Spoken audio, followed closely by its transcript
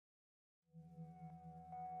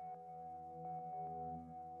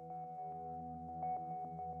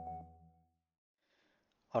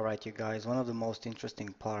Alright, you guys, one of the most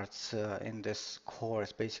interesting parts in this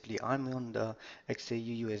course, basically, I'm on the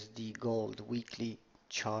XAU gold weekly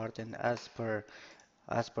chart, and as per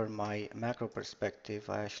my macro perspective,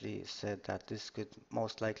 I actually said that this could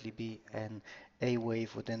most likely be an A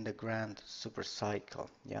wave within the grand super cycle.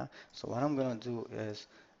 Yeah. So what I'm gonna do is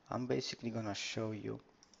I'm basically gonna show you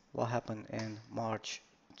what happened in March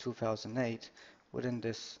 2008 within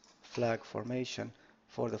this flag formation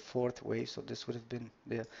for the fourth wave. So this would have been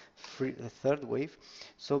the third wave.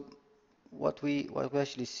 So what we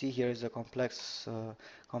actually see here is a complex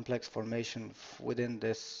formation within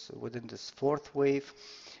this fourth wave,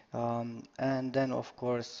 and then of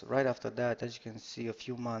course right after that, as you can see, a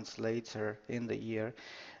few months later in the year,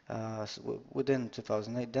 within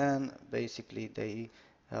 2008, then basically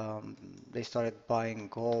um, they started buying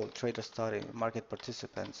gold. Traders started, market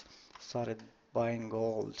participants started buying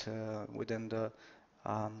gold within the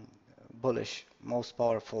um, bullish, most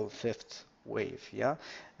powerful fifth wave. Yeah,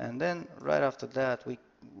 and then right after that, we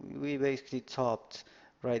basically topped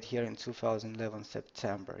right here in 2011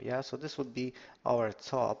 September. Yeah, so this would be our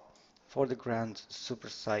top for the grand super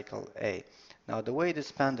cycle A. Now, the way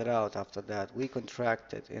this panned out after that, we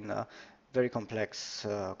contracted in a very complex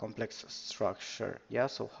structure. Yeah,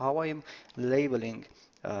 so how I am labeling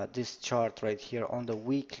this chart right here on the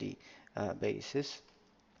weekly basis,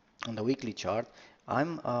 on the weekly chart,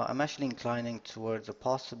 I'm actually inclining towards a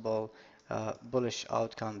possible bullish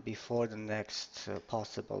outcome before the next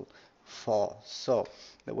possible fall. So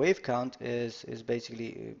the wave count is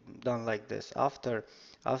basically done like this. After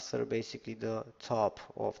basically the top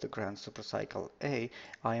of the grand supercycle A,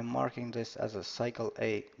 I am marking this as a cycle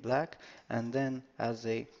A black, and then as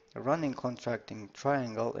a running contracting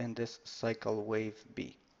triangle in this cycle wave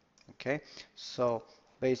B. Okay, so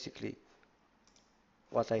basically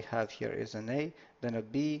what I have here is an A, then a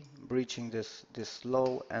B breaching this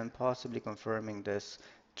low and possibly confirming this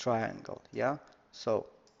triangle. Yeah. So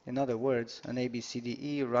in other words, an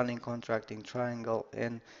ABCDE running contracting triangle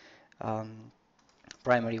in um,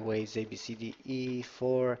 primary waves ABCDE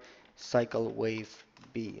for cycle wave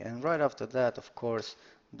B. And right after that, of course,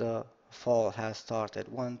 the fall has started.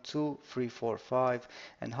 1, 2, 3, 4, 5.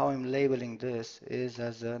 And how I'm labeling this is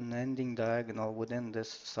as an ending diagonal within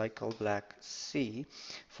this cycle black C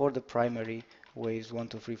for the primary waves 1,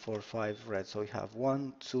 2, 3, 4, 5 red. So we have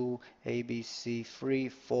 1, 2, ABC, 3,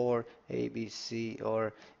 4, ABC,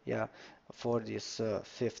 or yeah, for this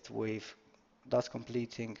fifth wave, thus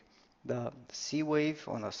completing the C wave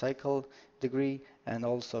on a cycle degree and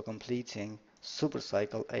also completing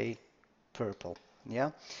supercycle A purple.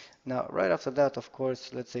 Yeah. Now, right after that, of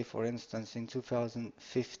course, let's say for instance in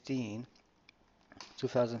 2015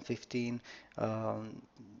 um,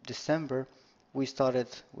 December, we started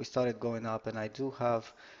going up, and I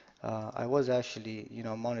was actually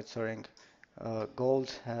monitoring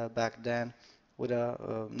gold back then with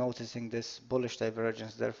noticing this bullish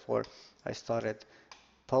divergence. Therefore, I started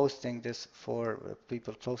posting this for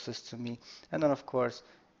people closest to me. And then, of course,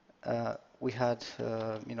 we had,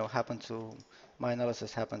 happened to, my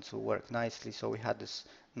analysis happened to work nicely. So we had this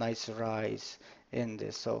nice rise in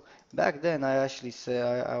this. So back then, I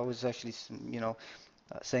was actually,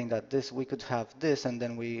 saying that this we could have this, and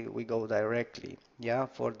then we go directly, yeah,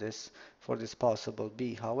 for this possible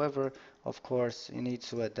B. However, of course, you need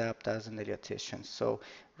to adapt as an Elliottician. So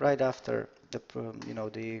right after the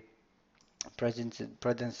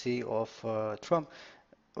presidency of Trump,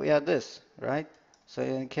 we had this, right? So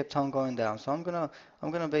it kept on going down. So I'm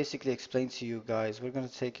gonna basically explain to you guys. We're gonna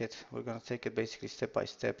take it basically step by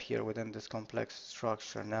step here within this complex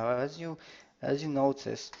structure. Now, as you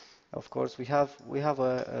notice, of course, we have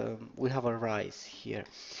a rise here,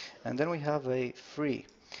 and then we have a free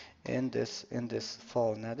in this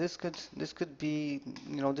fall. Now this could be,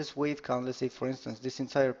 this wave count. Let's say for instance this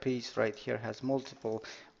entire piece right here has multiple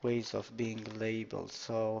ways of being labeled.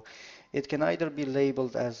 So it can either be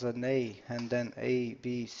labeled as an A and then A,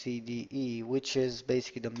 B, C, D, E, which is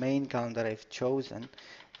basically the main count that I've chosen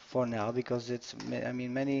for now, because I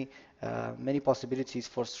mean, many possibilities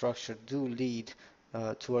for structure do lead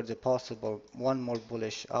towards a possible one more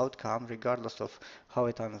bullish outcome, regardless of how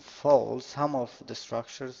it unfolds. Some of the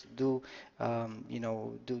structures do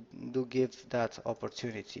give that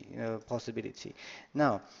opportunity, possibility.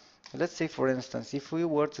 Now, let's say, for instance, if we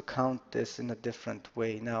were to count this in a different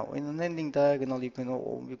way. Now, in an ending diagonal, you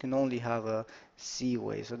can only have a C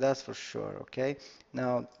wave, so that's for sure, okay?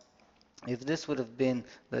 Now, if this would have been,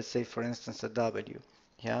 let's say, for instance, a W,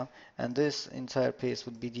 yeah, and this entire piece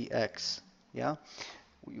would be the X, yeah,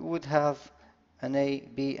 we would have an A,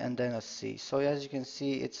 B, and then a C. So as you can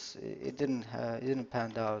see, it didn't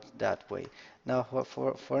pan out that way. Now,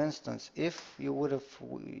 for instance, if we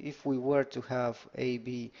were to have A,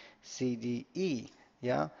 B, C, D, E,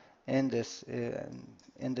 yeah, in this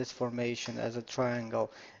formation as a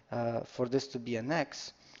triangle, for this to be an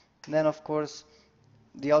X, then of course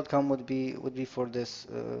the outcome would be for this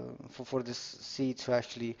C to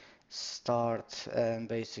actually start and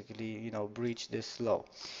basically breach this low,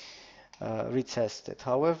 retest it.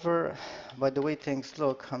 However, by the way things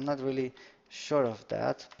look, I'm not really sure of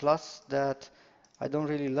that. Plus that I don't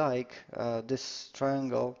really like this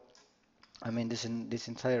triangle. I mean this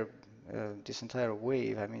entire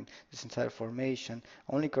wave. I mean this entire formation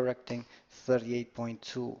only correcting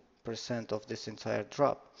 38.2% of this entire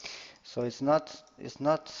drop. So it's not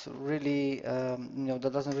really that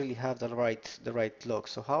doesn't really have the right look.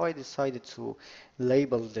 So how I decided to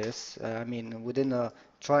label this, I mean within a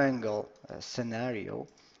triangle scenario,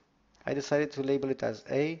 I decided to label it as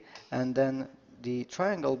A, and then the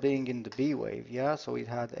triangle being in the B wave, yeah. So it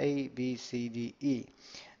had A, B, C, D, E.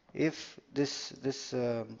 If this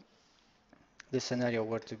scenario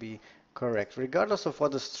were to be correct, regardless of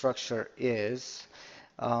what the structure is,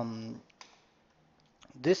 um,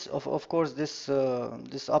 of course, this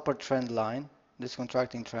upper trend line, this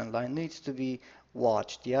contracting trend line needs to be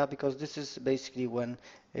watched, yeah, because this is basically when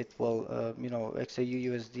it will, XAU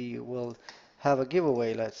USD will have a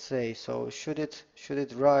giveaway, let's say. So should it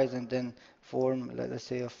rise and then form, let's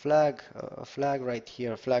say, a flag right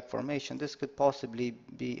here, a flag formation, this could possibly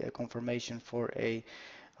be a confirmation for a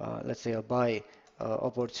let's say a buy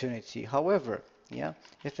opportunity. However, yeah,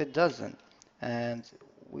 if it doesn't, and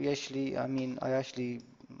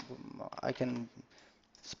I can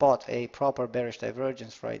spot a proper bearish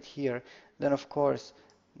divergence right here, then of course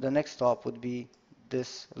the next stop would be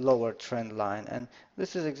this lower trend line, and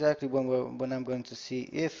this is exactly when I'm going to see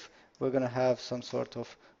if we're going to have some sort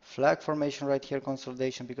of flag formation right here,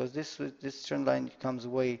 consolidation, because this trend line comes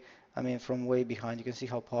from way behind. You can see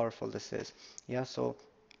how powerful this is. Yeah, so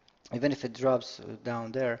even if it drops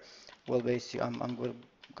down there, well, basically,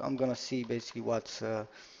 I'm gonna see basically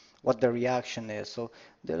what the reaction is. So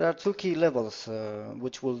there are two key levels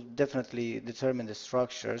which will definitely determine the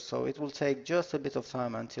structure. So it will take just a bit of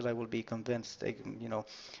time until I will be convinced,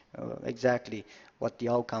 exactly what the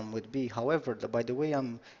outcome would be. However, by the way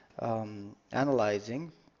I'm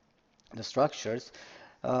analyzing the structures,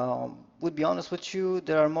 would be honest with you,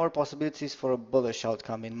 there are more possibilities for a bullish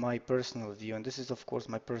outcome in my personal view, and this is of course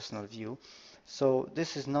my personal view. So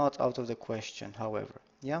this is not out of the question, however.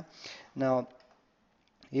 Yeah. Now,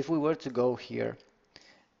 if we were to go here,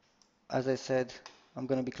 as I said, I'm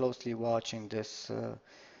going to be closely watching this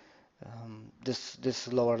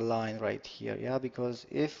lower line right here. Yeah, because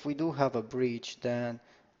if we do have a breach, then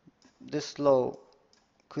this low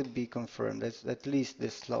could be confirmed. That's at least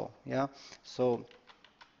this low. Yeah. So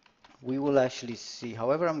we will actually see.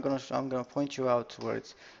 However, I'm gonna point you out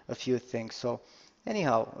towards a few things. So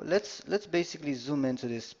anyhow, let's basically zoom into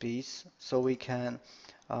this piece so we can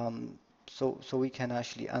um, we can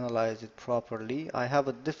actually analyze it properly. I have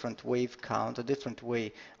a different wave count, a different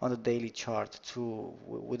way on the daily chart to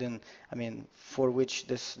within, I mean, for which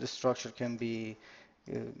this structure can be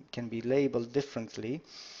labeled differently.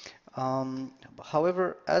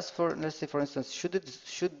 However, as for, let's say, for instance,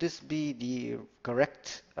 should this be the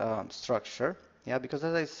correct structure? Yeah, because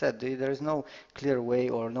as I said, there is no clear way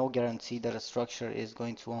or no guarantee that a structure is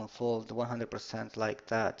going to unfold 100% like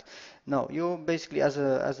that. No, you basically, as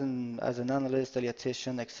an analyst,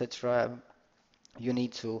 Elliottician, etc., you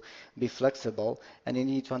need to be flexible and you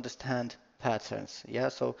need to understand patterns. Yeah,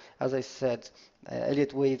 so as I said,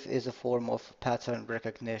 Elliott wave is a form of pattern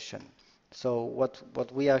recognition. So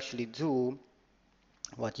what we actually do,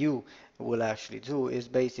 what you will actually do, is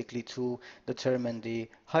basically to determine the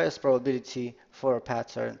highest probability for a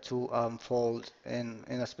pattern to unfold in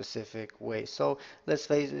a specific way. So let's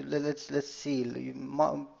see.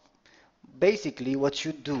 Basically, what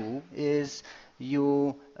you do is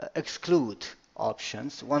you exclude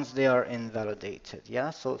options once they are invalidated.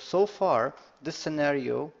 Yeah, so far this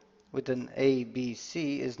scenario with an A, B,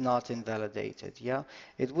 C is not invalidated. Yeah,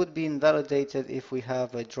 it would be invalidated if we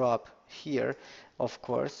have a drop here, of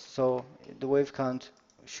course. So the wave count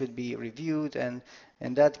should be reviewed, and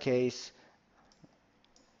in that case,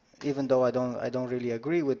 even though I don't really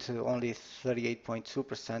agree with only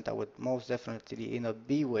 38.2%, I would most definitely in a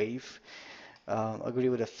B wave agree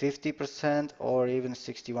with a 50% or even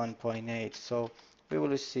 61.8. So we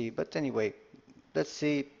will see. But anyway, let's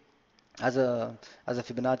see as a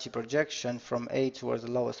Fibonacci projection from A towards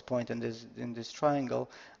the lowest point in this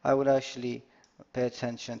triangle. I would actually pay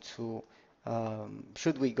attention to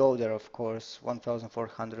Should we go there, of course,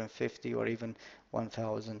 1,450 or even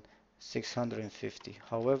 1,650.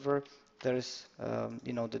 However, there's,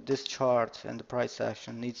 this chart and the price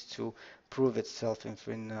action needs to prove itself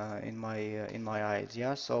in my eyes.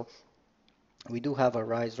 Yeah, so we do have a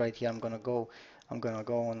rise right here. I'm gonna go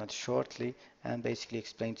on it shortly and basically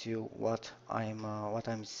explain to you what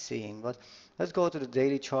I'm seeing. But let's go to the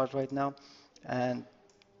daily chart right now and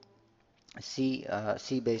see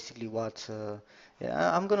basically what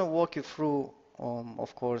yeah, I'm gonna walk you through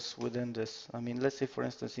of course within this. I mean, let's say for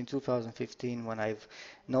instance in 2015 when I've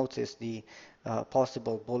noticed the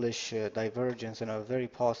possible bullish divergence and a very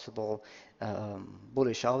possible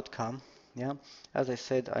bullish outcome. Yeah, as I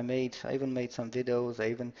said, I even made some videos.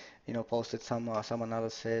 I even posted some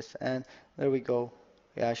analysis, and there we go.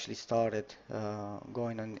 We actually started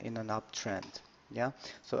going in an uptrend. Yeah.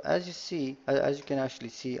 So as you can actually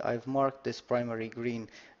see, I've marked this primary green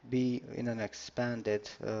B in an expanded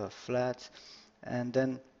flat, and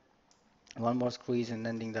then one more squeeze and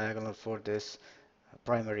ending diagonal for this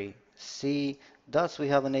primary C. Thus, we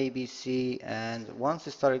have an ABC, and once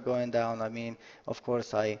it started going down, I mean, of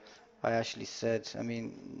course, I actually said, I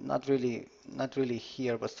mean, not really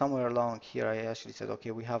here, but somewhere along here, I actually said, okay,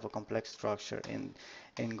 we have a complex structure in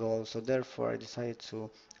gold, so therefore I decided to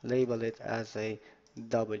label it as a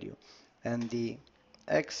W, and the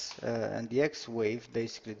X wave,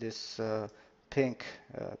 basically this pink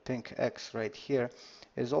X right here,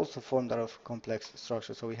 is also formed out of complex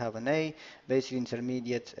structure. So we have an A, basically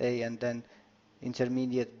intermediate A, and then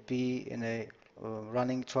intermediate B in a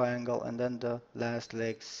running triangle, and then the last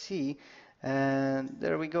leg C. And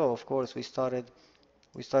there we go. Of course, we started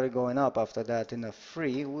going up after that in a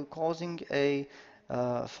free, causing a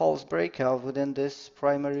false breakout within this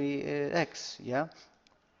primary X. Yeah,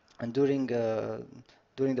 and during the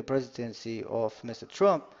presidency of Mr.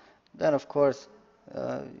 Trump, then of course,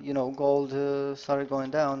 gold started going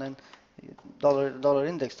down and dollar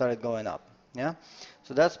index started going up. Yeah,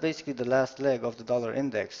 so that's basically the last leg of the dollar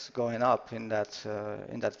index going up in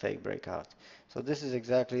that fake breakout. So this is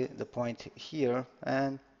exactly the point here,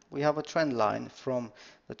 and we have a trend line from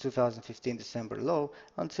the 2015 December low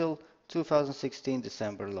until 2016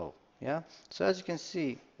 December low. Yeah, so as you can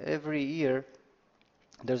see, every year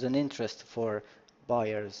there's an interest for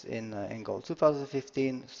buyers in gold.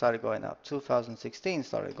 2015 started going up. 2016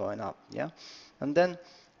 started going up. Yeah, and then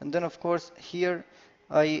of course here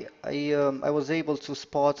I was able to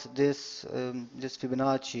spot this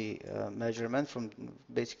Fibonacci measurement from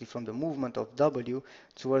basically from the movement of W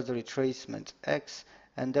towards the retracement X,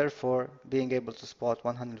 and therefore being able to spot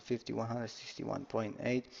 150,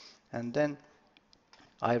 161.8, and then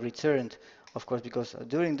I returned, of course, because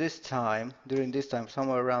during this time,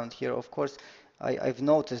 somewhere around here, of course, I've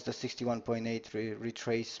noticed the 61.8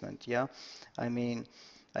 retracement. Yeah, I mean,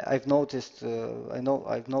 I've noticed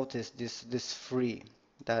this free.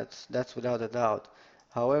 That's without a doubt.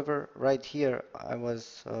 However, right here, I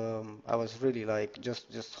was really like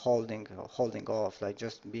just holding off, like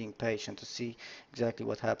just being patient to see exactly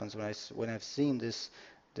what happens when I've seen this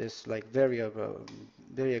like very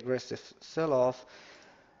aggressive sell-off.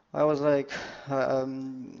 I was like,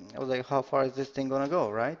 how far is this thing gonna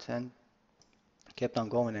go, right? And kept on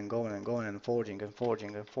going and going and going and forging and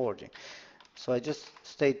forging and forging. So I just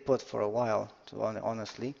stayed put for a while,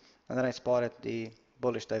 honestly, and then I spotted the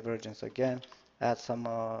bullish divergence again at some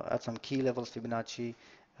key levels, Fibonacci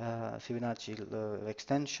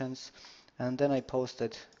extensions, and then I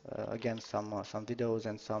posted again some videos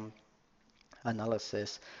and some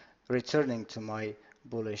analysis, returning to my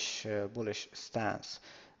bullish stance.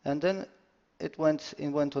 And then it went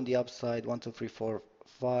on the upside, 1, 2, 3, 4,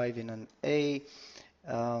 5 in an A.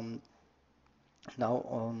 Um, Now,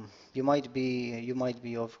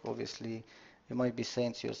 obviously, you might be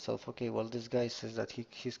saying to yourself, okay, well, this guy says that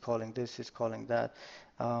he's calling this, he's calling that.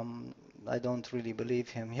 I don't really believe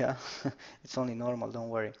him. Yeah, it's only normal. Don't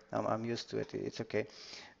worry. I'm used to it. It's okay.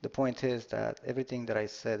 The point is that everything that I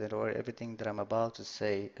said or everything that I'm about to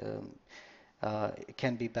say it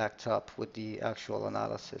can be backed up with the actual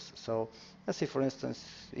analysis. So let's say, for instance,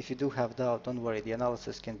 if you do have doubt, don't worry. The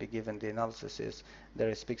analysis can be given. The analysis is there.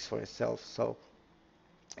 It speaks for itself. So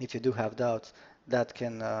if you do have doubts, that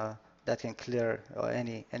can clear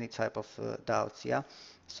any type of doubts. Yeah.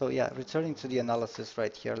 So yeah, returning to the analysis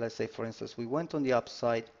right here. Let's say, for instance, we went on the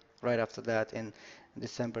upside right after that in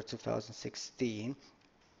December 2016.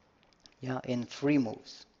 Yeah, in three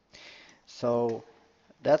moves. So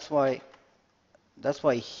that's why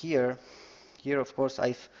here of course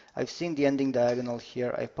I've seen the ending diagonal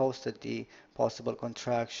here. I posted the possible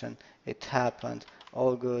contraction. It happened.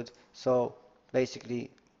 All good. So basically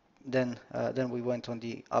then we went on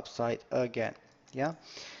the upside again. Yeah.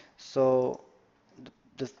 So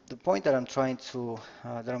the point that I'm trying to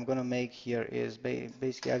that I'm gonna make here is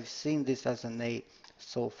basically I've seen this as an A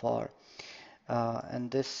so far,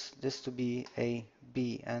 and this to be a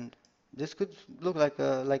B, and this could look like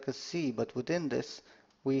a C, but within this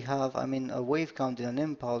we have, I mean, a wave count in an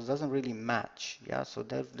impulse doesn't really match. Yeah, so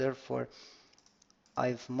therefore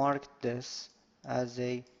I've marked this as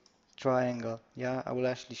a triangle. Yeah, I will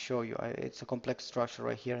actually show you. It's a complex structure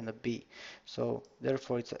right here in the B. So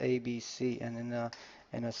therefore it's A, B, C, and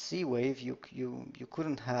in a C wave you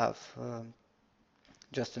couldn't have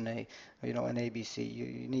just an A, an ABC.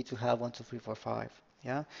 You need to have one, two, three, four, five.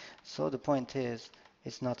 Yeah. So the point is,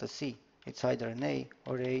 it's not a C. It's either an A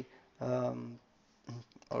um,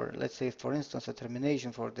 or let's say, for instance, a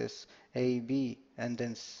termination for this A, B, and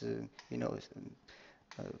then you know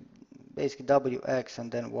uh, basically WX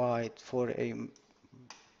and then Y for a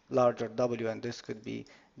larger W, and this could be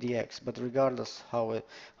dx. But regardless how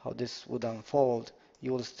this would unfold,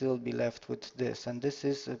 you will still be left with this. And this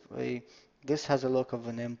is this has a look of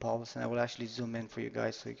an impulse, and I will actually zoom in for you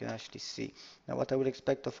guys so you can actually see. Now, what I would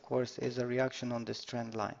expect, of course, is a reaction on this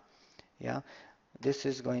trend line. Yeah, this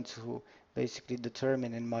is going to basically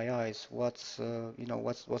determine in my eyes what's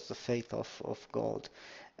the fate of gold.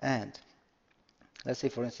 And let's say,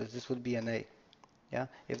 for instance, this would be an A. Yeah,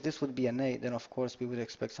 if this would be an A, then of course we would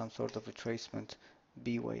expect some sort of retracement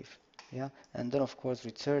B wave. Yeah, and then of course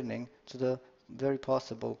returning to the very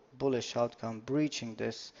possible bullish outcome, breaching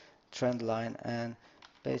this trend line and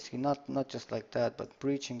basically not just like that, but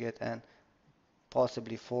breaching it and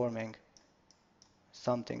possibly forming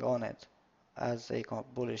something on it as a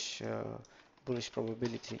bullish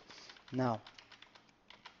probability. Now,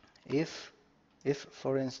 if if,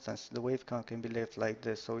 for instance, the wave count can be left like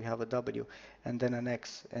this, so we have a W and then an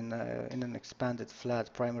X in an expanded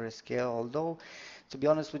flat primary scale, although, to be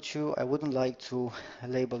honest with you, I wouldn't like to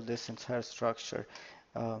label this entire structure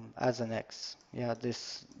as an X. Yeah,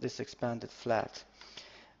 this expanded flat.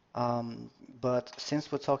 Um, but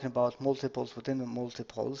since we're talking about multiples within the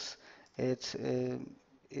multiples, it's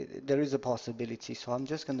there is a possibility. So I'm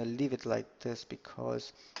just going to leave it like this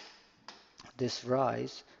because this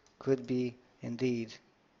rise could be indeed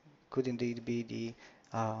could indeed be the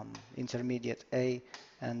intermediate A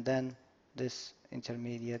and then this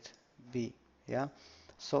intermediate B. Yeah.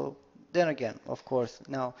 So then again, of course,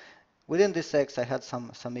 now within this X, I had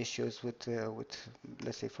some issues with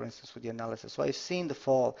let's say, for instance, with the analysis. So I've seen the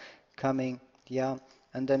fall coming, yeah,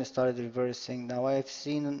 and then it started reversing. Now I've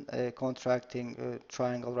seen a contracting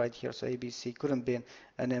triangle right here, so ABC couldn't be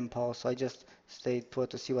an impulse. So I just stayed put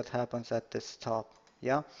to see what happens at this top,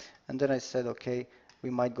 yeah, and then I said, okay, we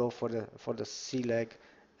might go for the C leg,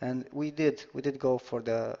 and we did go for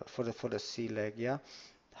the C leg, yeah.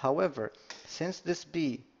 However, since this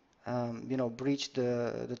B, breached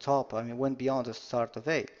the top, I mean, went beyond the start of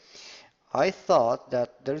A, I thought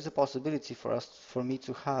that there is a possibility for me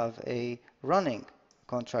to have a running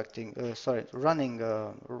contracting, sorry, running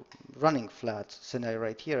flat scenario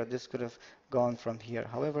right here. This could have gone from here.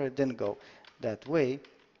 However, it didn't go that way.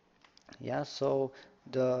 Yeah, so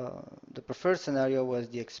the the preferred scenario was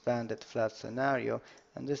the expanded flat scenario,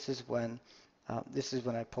 and this is when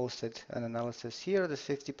I posted an analysis here, the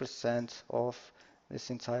 50% of this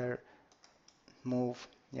entire move,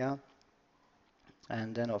 yeah,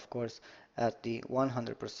 and then of course at the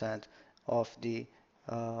 100% of the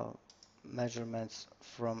uh, measurements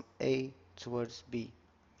from A towards B,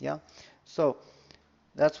 yeah. So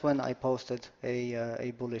that's when I posted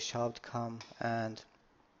a bullish outcome, and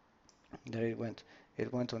there it went.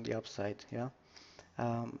 It went on the upside, yeah.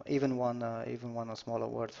 Even one a smaller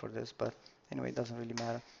word for this, but anyway, it doesn't really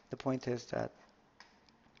matter. The point is that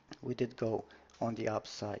we did go on the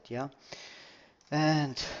upside, yeah.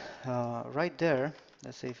 And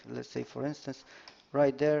let's say for instance,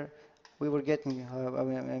 right there, we were getting. I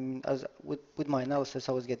mean, as with my analysis,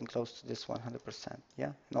 I was getting close to this 100%,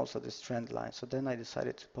 yeah, and also this trend line. So then I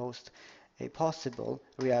decided to post a possible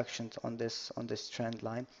reaction on this trend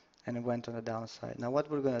line, and it went on the downside. Now, what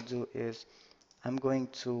we're gonna do is I'm going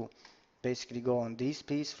to basically go on this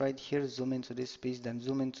piece right here, zoom into this piece, then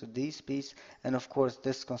zoom into this piece, and of course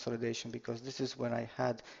this consolidation, because this is when I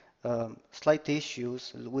had slight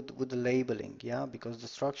issues with the labeling, yeah, because the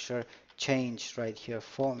structure changed right here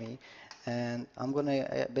for me, and I'm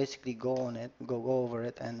gonna basically go over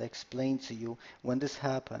it and explain to you when this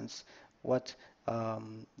happens, what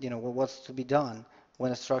what's to be done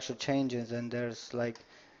when a structure changes and there's like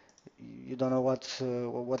you don't know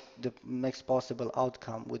what the next possible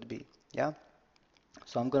outcome would be. Yeah.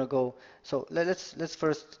 So I'm gonna go. So let's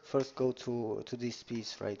first go to this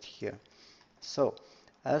piece right here. So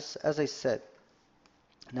as I said,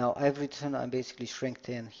 now I've written, I'm basically shrinked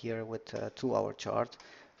in here with a 2 hour chart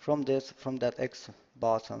from that X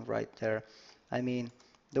bottom right there. I mean,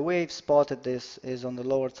 the way I've spotted this is on the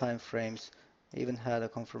lower time frames. Even had a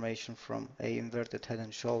confirmation from a inverted head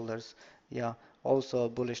and shoulders. Yeah, also a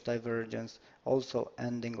bullish divergence, also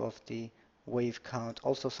ending of the wave count,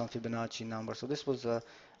 also some Fibonacci number. So this was a,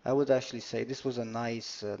 I would actually say this was a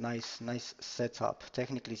nice setup.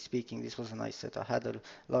 Technically speaking, this was a nice setup. I had a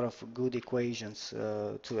lot of good equations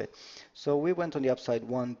to it. So we went on the upside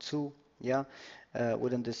 1, 2, yeah,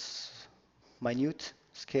 within this minute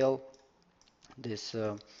scale, this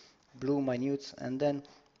blue minutes, and then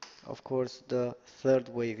of course the third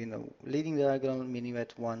wave, leading diagonal,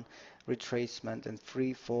 minuet 1, retracement, and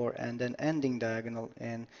 3, 4, and then ending diagonal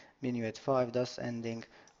in minuet 5, thus ending,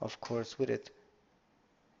 of course, with it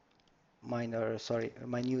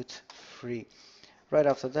minute 3. Right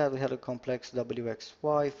after that, we had a complex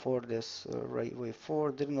WXY for this right wave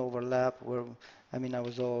 4. Didn't overlap. I mean, I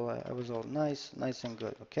was all nice and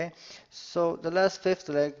good. Okay. So the last fifth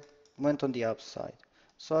leg went on the upside.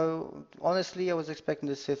 So honestly, I was expecting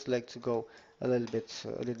this fifth leg to go a little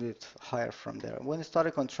bit higher from there. When it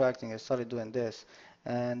started contracting, I started doing this,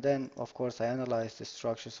 and then of course I analyzed the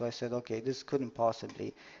structure. So I said, okay, this couldn't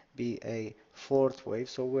possibly be a fourth wave.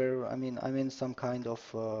 So I mean, I'm in some kind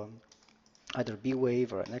of either B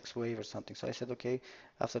wave or an X wave or something. So I said, okay.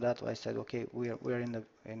 After that, I said, okay, we're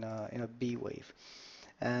in a B wave.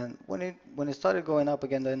 And when it started going up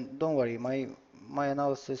again, then don't worry. My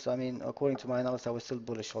analysis, I mean, according to my analysis, I was still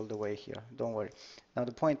bullish all the way here. Don't worry. Now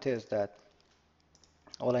the point is that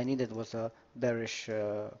all I needed was a bearish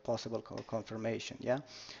possible confirmation. Yeah.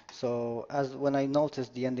 So as when I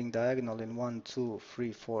noticed the ending diagonal in 1, 2,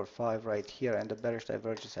 3, 4, 5 right here, and the bearish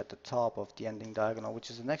divergence at the top of the ending diagonal,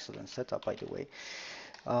 which is an excellent setup by the way.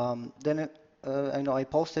 I know I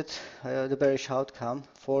posted the bearish outcome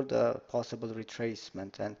for the possible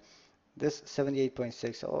retracement, and this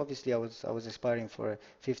 78.6. Obviously, I was aspiring for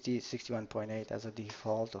 50, 61.8 as a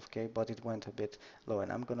default, okay, but it went a bit low,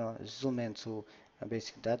 and I'm gonna zoom into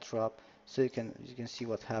basically that drop so you can see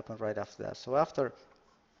what happened right after that. So after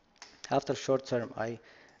short term, I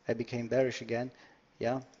became bearish again.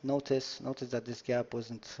 Yeah, notice that this gap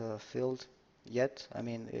wasn't filled yet. I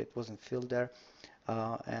mean, it wasn't filled there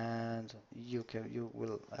and you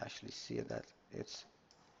will actually see that it's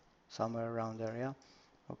somewhere around there. Yeah.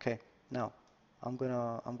 Okay. Now I'm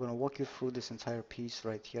gonna walk you through this entire piece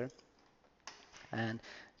right here and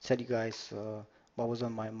tell you guys what was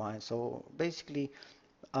on my mind. So basically,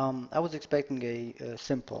 I was expecting a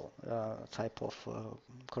simple type of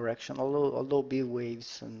correction, although B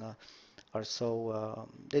waves are so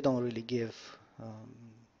they don't really give um,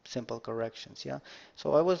 simple corrections. Yeah.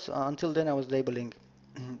 So I was until then I was labeling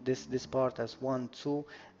this part as 1, 2,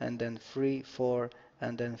 and then 3, 4,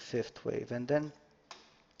 and then fifth wave, and then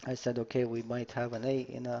I said, okay, we might have an A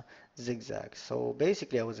in a zigzag. So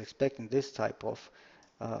basically, I was expecting this type of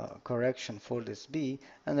correction for this B,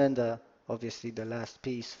 and then obviously the last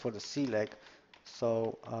piece for the C leg.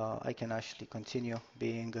 So I can actually continue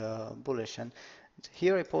being bullish. And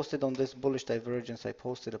here I posted on this bullish divergence, I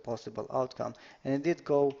posted a possible outcome, and it did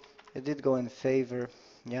go in favor.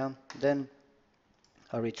 Yeah. Then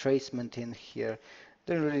a retracement in here.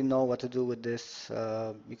 Didn't really know what to do with this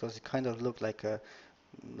because it kind of looked like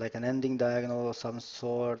an ending diagonal of some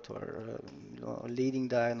sort, or a leading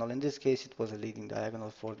diagonal. In this case, it was a leading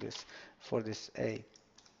diagonal for this A.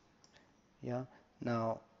 Yeah.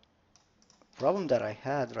 Now, problem that I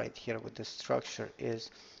had right here with this structure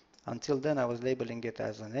is until then I was labeling it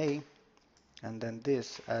as an A, and then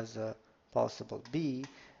this as a possible B,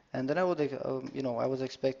 and then I was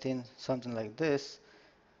expecting something like this.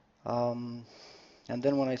 Um, And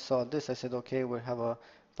then when I saw this, I said, okay, we have a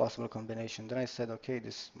possible combination. Then I said, okay,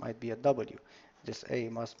 this might be a W. This A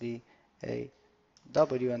must be a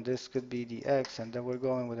W, and this could be the X. And then we're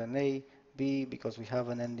going with an A, B, because we have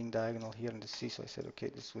an ending diagonal here in the C. So I said, okay,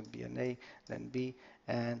 this would be an A, then B,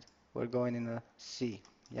 and we're going in a C.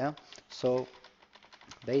 Yeah. So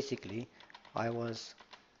basically, I was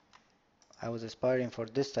I was aspiring for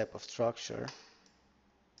this type of structure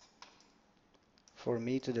for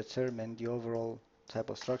me to determine the overall type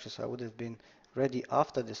of structure. So I would have been ready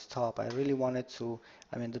after this top. I really wanted to,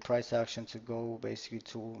 I mean, the price action to go basically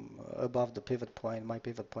to above the pivot point, my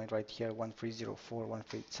pivot point right here, 1304,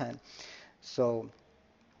 1310. So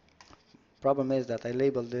problem is that I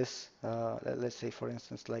labeled this, let's say for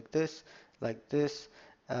instance like this, like this.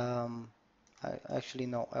 Um, I actually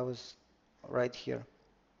no, I was right here.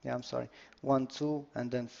 Yeah, I'm sorry. 1, 2, and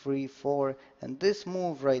then 3, 4. And this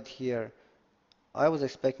move right here, I was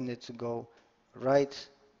expecting it to go right,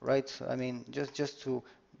 I mean, just to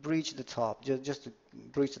breach the top, just to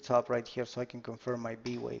breach the top right here so I can confirm my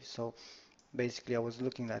B wave. So basically I was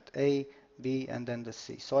looking at A, B, and then the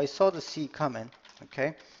C. So I saw the C coming,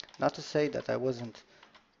 okay? Not to say that I wasn't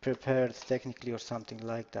prepared technically or something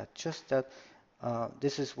like that, just that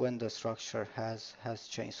this is when the structure has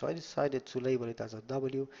changed. So I decided to label it as a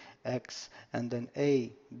W, X, and then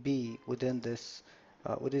A, B within this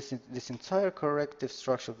with this entire corrective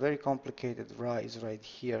structure, very complicated rise right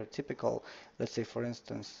here, typical, let's say for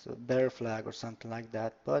instance, a bear flag or something like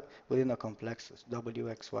that, but within a complex W,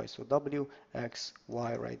 X, Y. So W, X,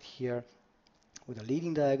 Y right here with a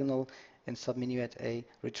leading diagonal in subminuet A,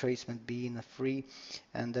 retracement B in a free,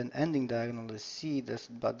 and then ending diagonal is C,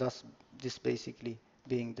 but thus this basically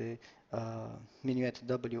being the minuet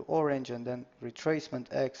W orange, and then retracement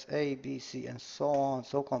X, A, B, C, and so on,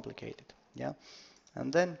 so complicated. Yeah,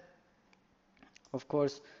 and then of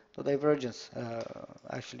course the divergence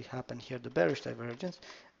actually happened here, the bearish divergence,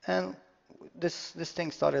 and this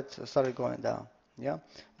thing started going down. Yeah,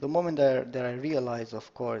 the moment that I realized,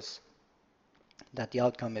 of course, that the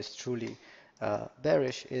outcome is truly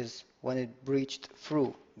bearish is when it breached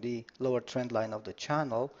through the lower trend line of the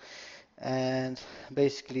channel, and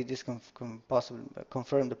basically this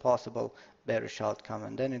confirmed the possible bearish outcome,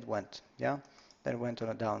 and then it went, yeah, then it went on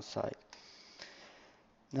a downside.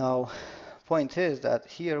 Now, point is that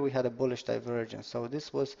here we had a bullish divergence, so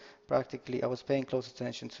this was practically, I was paying close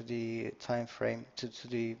attention to the time frame, to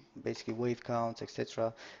the basically wave counts,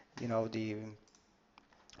 etc., the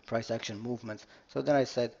price action movements. So then I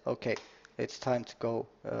said, okay, it's time to go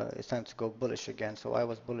bullish again. So I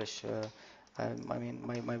was bullish. I mean,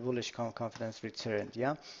 my bullish confidence returned.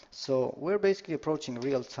 Yeah. So we're basically approaching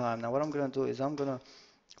real time. Now, what I'm gonna do is I'm gonna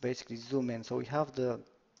basically zoom in. So we have the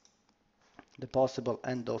possible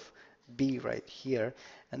end of B right here,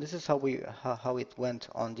 and this is how it went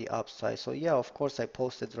on the upside. So yeah, of course, I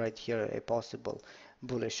posted right here a possible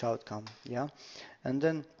bullish outcome. Yeah, and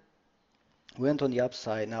then went on the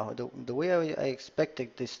upside. Now, the way I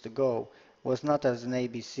expected this to go was not as an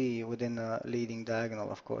ABC within a leading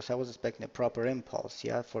diagonal, of course. I was expecting a proper impulse,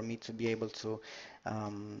 yeah, for me to be able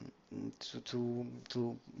um,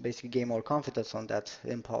 to basically gain more confidence on that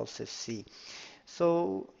impulsive C.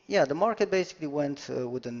 So yeah, the market basically went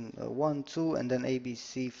with an 1, 2, and then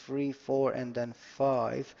ABC 3, 4, and then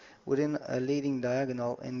 5 within a leading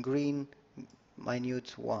diagonal in green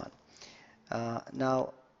minute 1.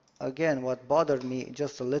 Now, again, what bothered me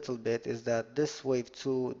just a little bit is that this wave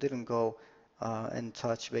 2 didn't go and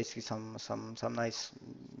touch basically some nice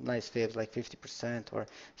waves like 50% or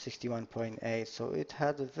 61.8. So it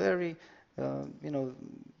had a very uh, you know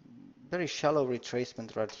very shallow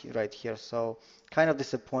retracement right here. So kind of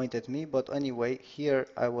disappointed me. But anyway, here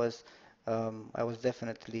I was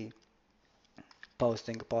definitely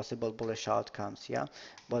posting possible bullish outcomes, yeah.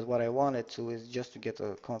 But what I wanted to is just to get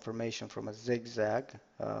a confirmation from a zigzag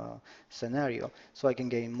scenario, so I can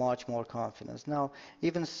gain much more confidence. Now,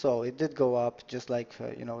 even so, it did go up, just like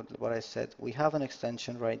what I said. We have an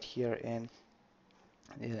extension right here in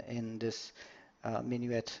this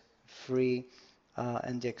minuet free,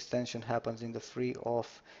 and the extension happens in the free of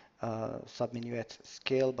subminuet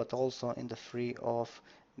scale, but also in the free of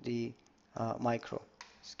the micro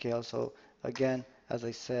scale. So again, as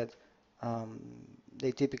I said, um,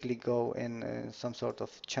 they typically go in some sort of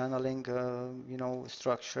channeling,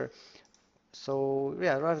 structure. So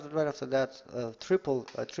yeah, right after that, triple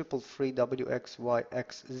free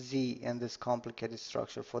WXYXZ in this complicated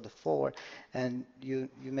structure for the forward, and you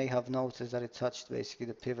may have noticed that it touched basically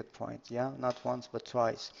the pivot point, yeah, not once but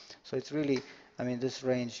twice. So it's really, I mean, this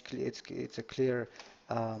range, it's a clear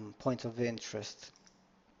point of interest.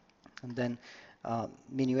 And then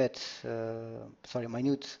minute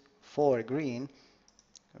 4 green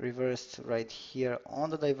reversed right here on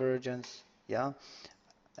the divergence, yeah,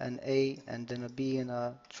 an A and then a B in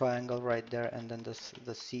a triangle right there, and then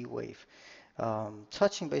the C wave.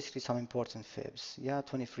 Touching basically some important fibs. Yeah,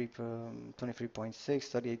 23.6,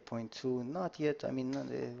 38.2, not yet. I mean,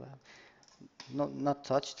 not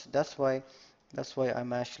touched. That's why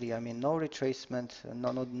I'm actually, I mean, no retracement,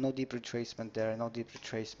 no deep retracement there, no deep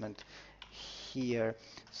retracement here.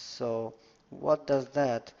 So what does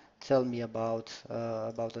that tell me about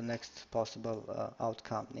the next possible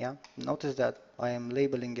outcome? Yeah, notice that I am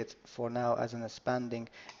labeling it for now as an expanding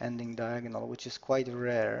ending diagonal, which is quite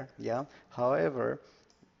rare. Yeah, however,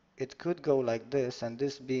 it could go like this, and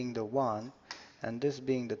this being the 1 and this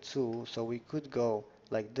being the 2, so we could go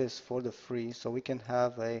like this for the free, so we can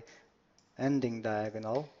have ending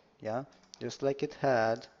diagonal, yeah, just like it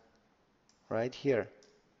had right here,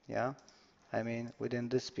 yeah, I mean within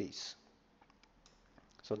this piece.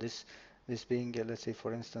 So this being, let's say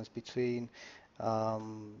for instance, between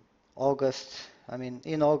um, August, I mean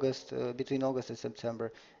in August, between August and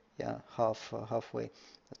September, yeah, halfway,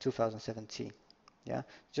 2017, yeah,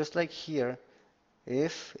 just like here.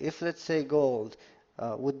 If let's say gold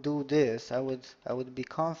would do this, I would be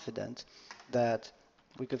confident that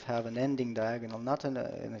we could have an ending diagonal, not an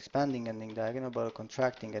expanding ending diagonal, but a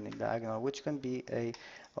contracting ending diagonal, which can be a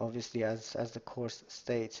obviously as the course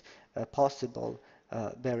states a possible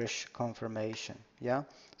bearish confirmation. Yeah.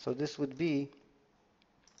 So this would be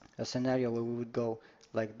a scenario where we would go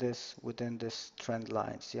like this within this trend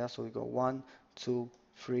lines. Yeah. So we go 1, 2,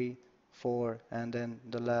 3, 4, and then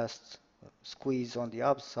the last squeeze on the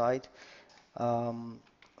upside um,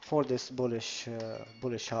 for this bullish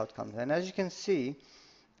outcome. And as you can see,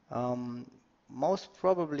 um, most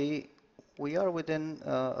probably we are within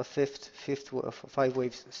a five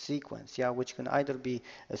waves sequence, yeah, which can either be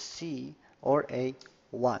a C or a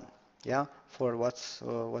 1, yeah, for what's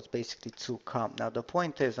basically to come. Now the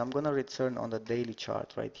point is, I'm gonna return on the daily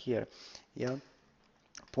chart right here, yeah.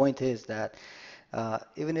 Point is that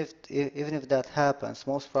even if that happens,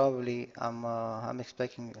 most probably I'm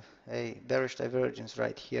expecting a bearish divergence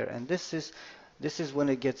right here, and this is when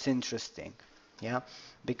it gets interesting, yeah,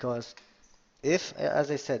 because if,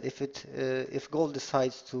 as I said, if gold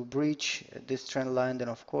decides to breach this trend line, then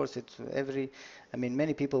of course I mean,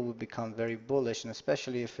 many people will become very bullish, and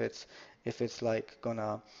especially if it's like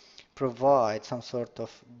gonna provide some sort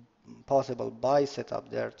of possible buy setup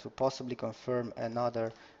there to possibly confirm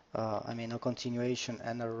another, I mean, a continuation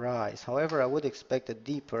and a rise. However, I would expect a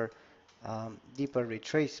deeper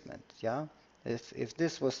retracement. Yeah, if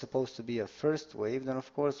this was supposed to be a first wave, then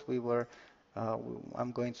of course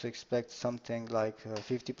I'm going to expect something like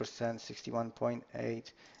 50%,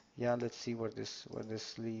 61.8. Yeah, let's see where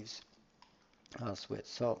this leaves us with.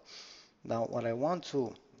 So now what I want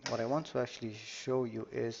to actually show you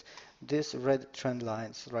is this red trend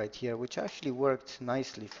lines right here, which actually worked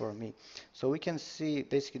nicely for me. So we can see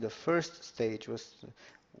basically the first stage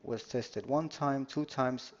was tested one time, two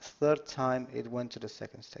times, third time it went to the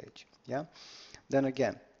second stage. Yeah. Then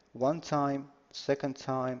again, one time, second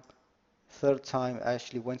time, third time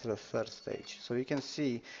actually went to the third stage. So you can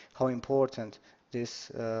see how important this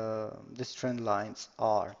trend lines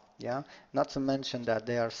are. Yeah, not to mention that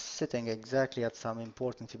they are sitting exactly at some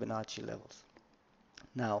important Fibonacci levels.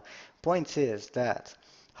 Now, point is that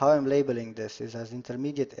how I'm labeling this is as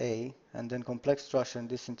intermediate A and then complex structure in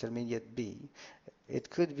this intermediate B.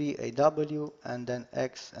 It could be a W and then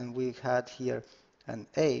X, and we had here an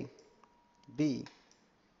A, B,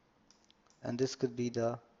 and this could be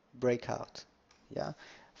the breakout, yeah,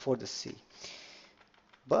 for the C.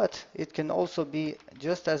 But it can also be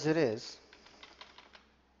just as it is,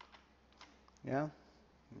 yeah,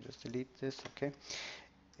 just delete this, okay.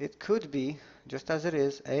 It could be just as it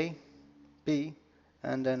is, A, B,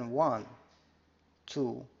 and then 1,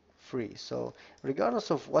 2, 3. So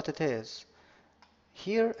regardless of what it is,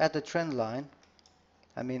 here at the trend line,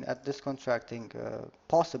 I mean at this contracting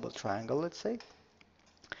possible triangle, let's say,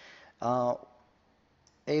 uh,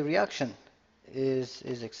 a reaction is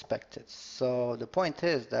expected. So the point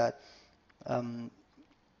is that um,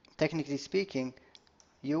 technically speaking,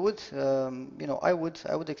 I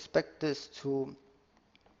would expect this to,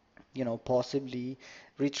 possibly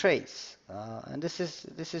retrace. And this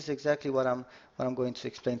is exactly what I'm going to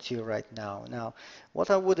explain to you right now. Now, what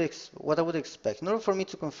I would expect in order for me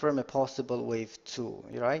to confirm a possible wave two,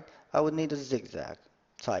 right? I would need a zigzag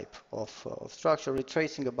type of structure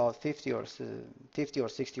retracing about 50 or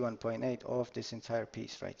 61.8 of this entire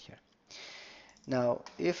piece right here. Now,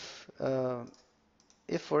 if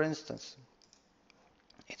for instance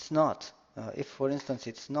if for instance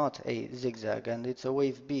it's not a zigzag and it's a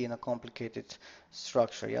wave B in a complicated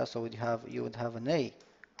structure, yeah, so you would have an A,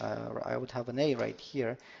 I would have an A right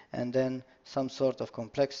here, and then some sort of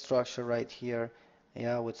complex structure right here,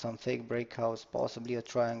 yeah, with some fake breakouts, possibly a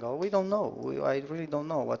triangle. We don't know. I really don't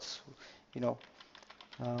know you know,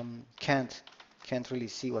 can't really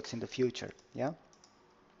see what's in the future, yeah.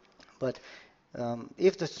 But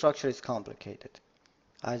if the structure is complicated,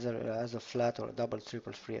 either as a flat or a double,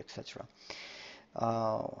 triple, free, etc.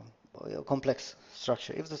 uh, complex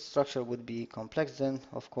structure. If the structure would be complex, then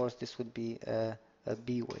of course this would be a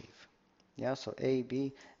B wave. Yeah, so A,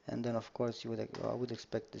 B, and then of course I would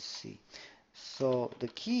expect this C. So the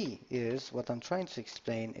key is what I'm trying to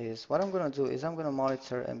explain is what I'm going to do is I'm going to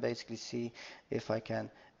monitor and basically see if I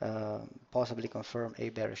can possibly confirm a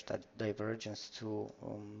bearish divergence to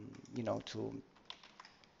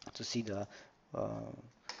to see the uh,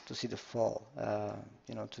 to see the fall,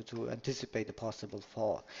 to anticipate the possible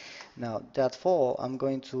fall. Now that fall, I'm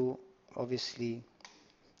going to obviously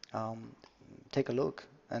um, take a look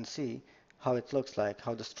and see how it looks like,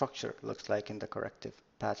 how the structure looks like in the corrective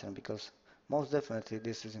pattern, because most definitely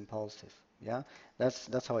this is impulsive. Yeah,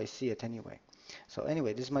 that's how I see it anyway. So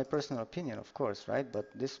anyway, this is my personal opinion, of course, right? But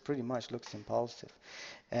this pretty much looks impulsive.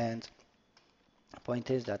 And the point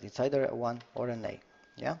is that it's either a one or an A.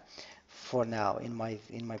 Yeah, for now, in my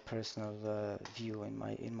personal view,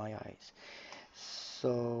 in my eyes.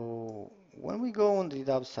 So when we go on the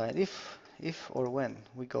downside, if or when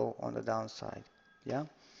we go on the downside, yeah,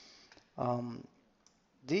 um,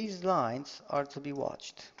 these lines are to be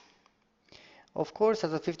watched. Of course,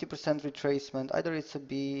 as a 50% retracement, either it's a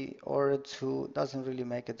B or a 2, doesn't really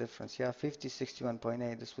make a difference. Yeah, 50,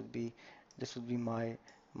 61.8, this would be my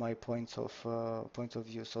point of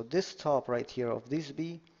view. So this top right here of this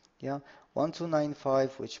B, yeah,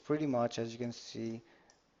 1295, which pretty much, as you can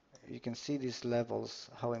see these levels,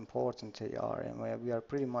 how important they are, and we are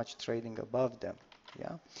pretty much trading above them.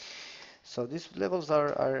 Yeah. So these levels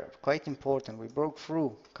are quite important. We broke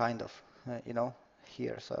through, kind of,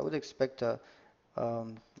 here. So I would expect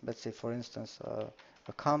let's say, for instance,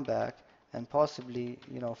 a comeback, and possibly,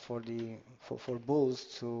 for bulls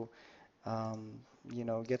to, um,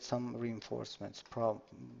 get some reinforcements,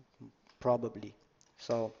 probably.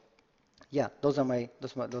 So yeah, those are my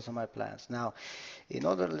plans. Now, in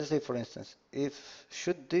order, let's say for instance, if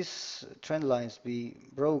should these trend lines be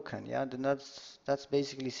broken, yeah, then that's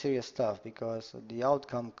basically serious stuff, because the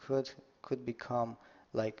outcome could become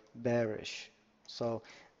like bearish. So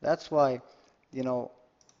that's why, you know,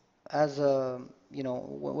 as a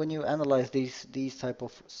when you analyze these type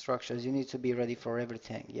of structures, you need to be ready for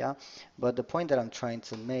everything, yeah. But the point that I'm trying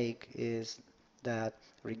to make is that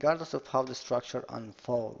regardless of how the structure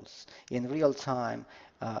unfolds in real time,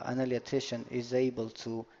 an Elliottician is able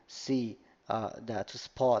to see that, to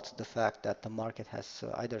spot the fact that the market has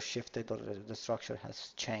either shifted or the structure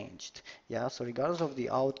has changed, yeah. So regardless of the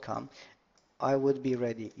outcome, I would be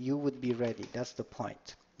ready, you would be ready, that's the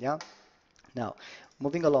point, yeah. Now,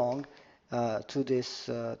 moving along to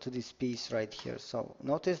this piece right here. So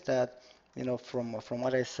notice that, from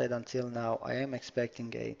what I said until now, I am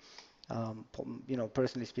expecting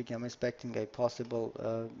personally speaking, I'm expecting a possible,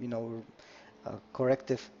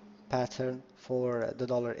 corrective pattern for the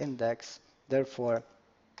dollar index. Therefore,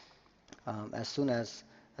 as soon as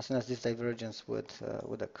this divergence would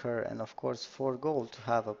occur, and of course for gold to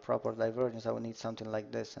have a proper divergence, I would need something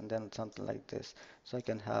like this and then something like this, so I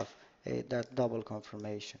can have that double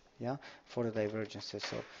confirmation, yeah, for the divergences.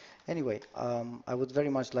 So anyway, I would very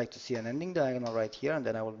much like to see an ending diagonal right here, and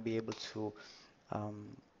then I will be able to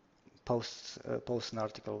um, post an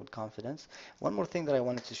article with confidence. One more thing that I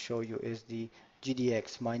wanted to show you is the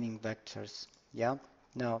GDX mining vectors. Yeah.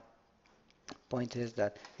 Now, point is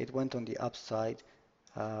that it went on the upside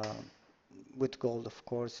uh, with gold, of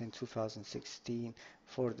course, in 2016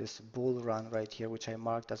 for this bull run right here, which I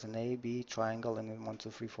marked as an A, B triangle, and then 1, 2,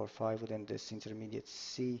 3, 4, 5 within this intermediate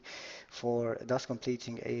C, for thus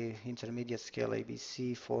completing a intermediate scale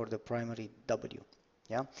ABC for the primary W.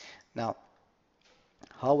 Yeah. Now,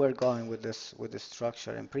 how we're going with this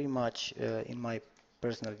structure, and pretty much in my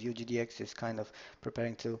personal view, GDX is kind of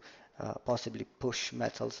preparing to possibly push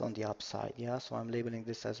metals on the upside. Yeah, so I'm labeling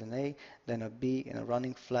this as an A, then a B in a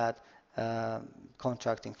running flat,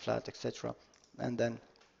 contracting flat, etc., and then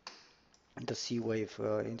the C wave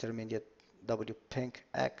intermediate W pink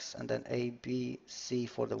X, and then A, B, C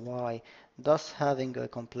for the Y, thus having a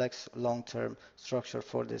complex long-term structure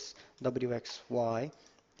for this WXY.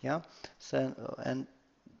 Yeah, so and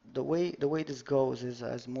the way this goes is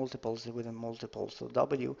as multiples within multiples. So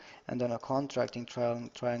W, and then a contracting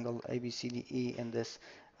triangle ABCDE in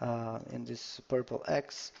this purple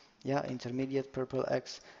X, yeah, intermediate purple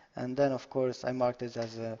X, and then of course I marked this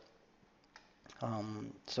as a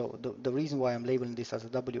so the reason why I'm labeling this as a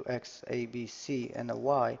WX, ABC, and a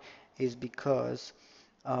Y is because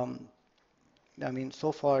um, I mean,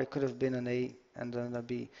 so far it could have been an A and then a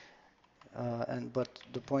B. But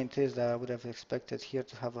the point is that I would have expected here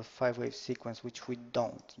to have a five-wave sequence, which we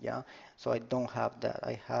don't, yeah. So I don't have that.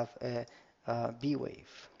 I have a, B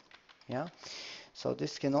wave, yeah. So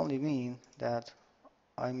this can only mean that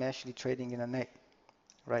I'm actually trading in an A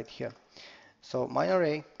right here. So minor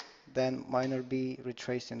A, then minor B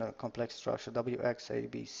retraced in a complex structure WX A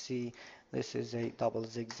B C. This is a double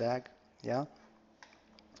zigzag, Yeah,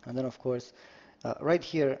 and then of course right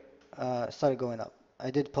here started going up.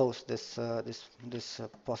 I did post this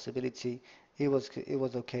possibility. It was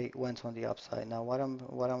okay. Went on the upside. Now what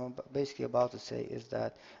I'm basically about to say is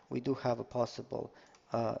that we do have a possible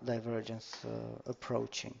divergence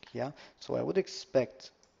approaching. Yeah. So I would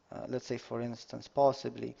expect, let's say for instance,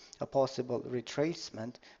 possibly a possible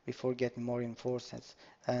retracement before getting more reinforcements.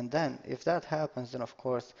 And then if that happens, then of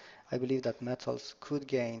course I believe that metals could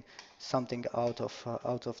gain something out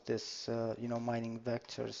of this, mining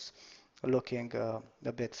vectors looking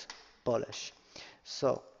a bit bullish.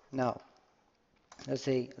 So now let's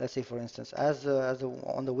say for instance,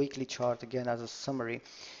 on the weekly chart again as a summary,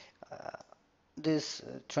 uh, this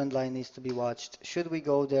trend line needs to be watched. Should we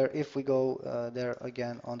go there? If we go there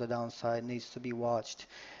again on the downside, needs to be watched.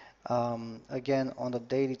 Again, on the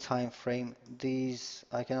daily time frame, these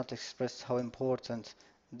I cannot express how important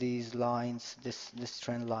these lines, this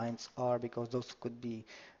trend lines are because those could be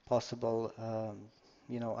possible.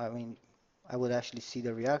 I mean, I would actually see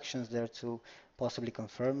the reactions there to possibly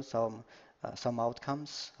confirm some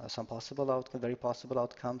outcomes, some possible outcome, very possible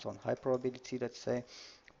outcomes on high probability, let's say.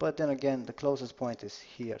 But then again, the closest point is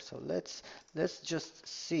here. So let's just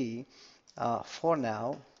see for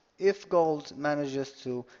now if gold manages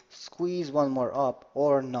to squeeze one more up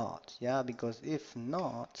or not. Yeah, because if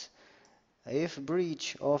not, if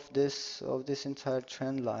breach of this entire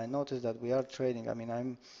trend line, notice that we are trading. I mean,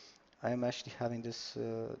 I'm actually having this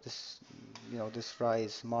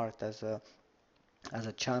rise marked as a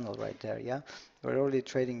channel right there. Yeah, we're already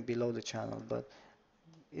trading below the channel, but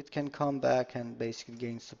it can come back and basically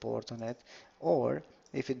gain support on it. Or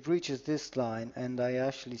if it breaches this line and I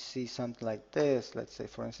actually see something like this, let's say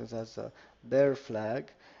for instance as a bear flag,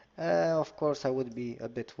 of course I would be a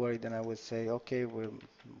bit worried and I would say, okay, we're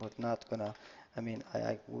not gonna, I mean,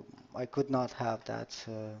 I could not have that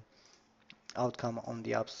outcome on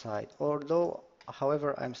the upside. Although,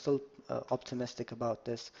 however, I'm still optimistic about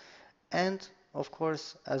this. And of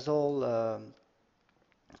course,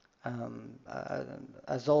 um, uh,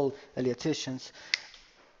 as all Elliottians,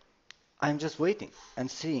 I'm just waiting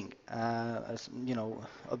and seeing,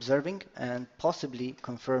 observing and possibly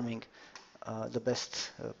confirming the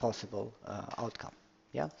best possible outcome.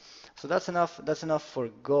 Yeah. So that's enough. That's enough for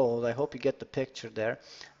gold. I hope you get the picture there.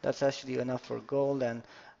 That's actually enough for gold. And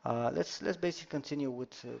let's basically continue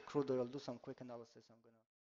with crude oil. Do some quick analysis. I'm gonna